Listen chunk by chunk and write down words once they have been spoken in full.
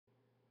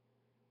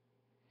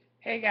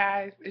Hey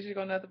guys, it's your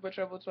girl Nothing But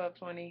Trouble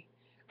 1220.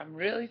 I'm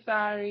really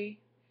sorry.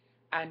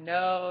 I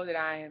know that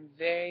I am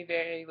very,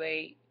 very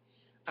late.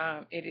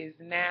 It is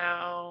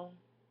now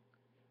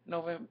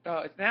November.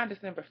 Oh, it's now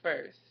December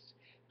 1st,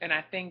 and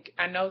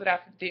I know that I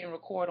didn't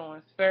record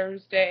on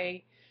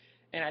Thursday,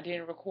 and I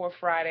didn't record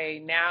Friday.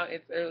 Now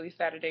it's early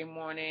Saturday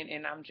morning,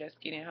 and I'm just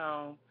getting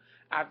home.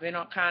 I've been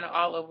on kind of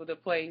all over the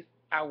place.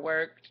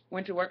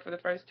 Went to work for the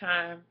first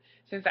time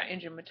since I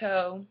injured my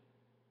toe.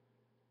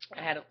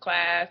 I had a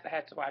class. I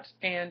had to watch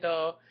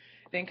Scandal.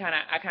 Then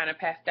I kind of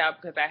passed out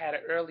because I had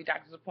an early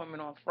doctor's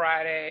appointment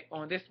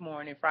on this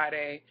morning,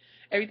 Friday.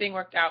 Everything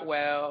worked out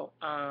well.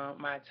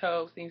 My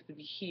toe seems to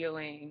be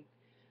healing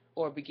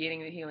or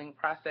beginning the healing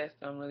process,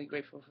 so I'm really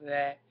grateful for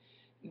that.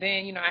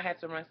 Then, I had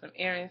to run some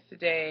errands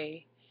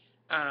today.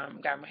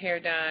 Got my hair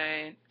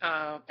done,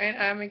 and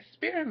I'm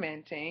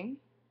experimenting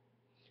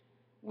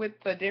with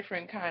a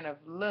different kind of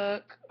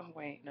look. Oh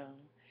wait, no.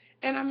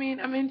 And I mean,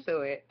 I'm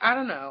into it. I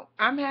don't know.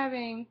 I'm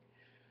having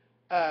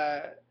uh,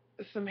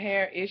 some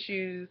hair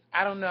issues.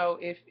 I don't know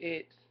if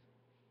it's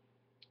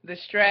the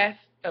stress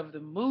of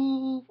the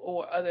move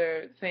or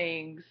other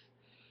things,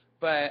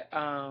 but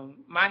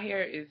my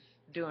hair is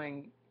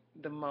doing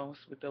the most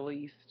with the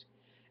least,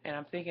 and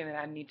I'm thinking that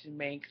I need to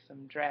make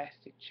some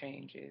drastic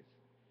changes.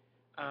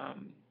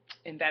 Um,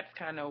 and that's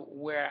kind of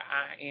where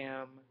I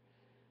am.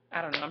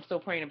 I don't know. I'm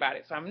still praying about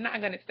it, so I'm not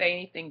going to say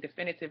anything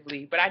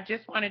definitively, but I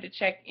just wanted to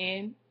check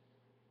in.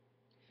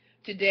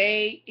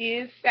 Today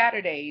is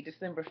Saturday,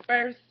 December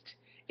 1st.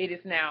 It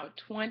is now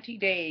 20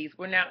 days.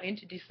 We're now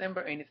into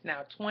December, and it's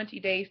now 20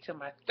 days till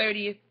my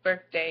 30th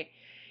birthday,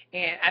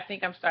 and I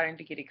think I'm starting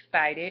to get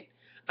excited.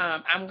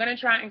 I'm going to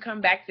try and come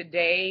back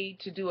today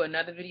to do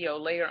another video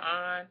later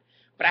on,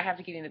 but I have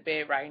to get into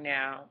bed right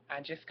now.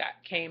 I just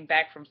came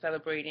back from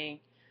celebrating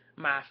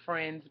my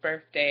friend's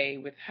birthday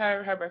with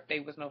her. Her birthday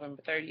was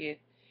November 30th,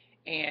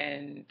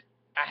 and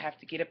I have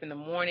to get up in the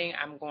morning.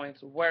 I'm going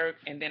to work,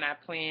 and then I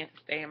plan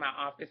to stay in my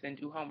office and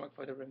do homework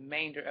for the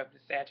remainder of the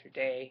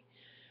Saturday.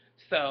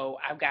 So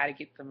I've got to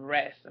get some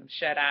rest, some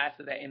shut-eye,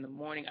 so that in the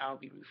morning I'll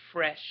be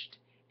refreshed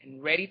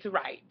and ready to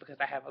write because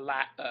I have a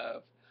lot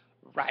of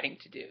writing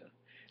to do.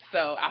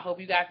 So I hope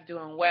you guys are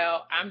doing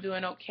well. I'm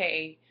doing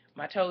okay.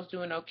 My toe's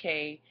doing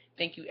okay.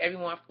 Thank you,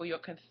 everyone, for your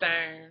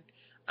concern.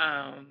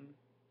 And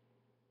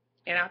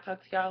I'll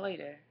talk to y'all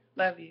later.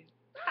 Love you.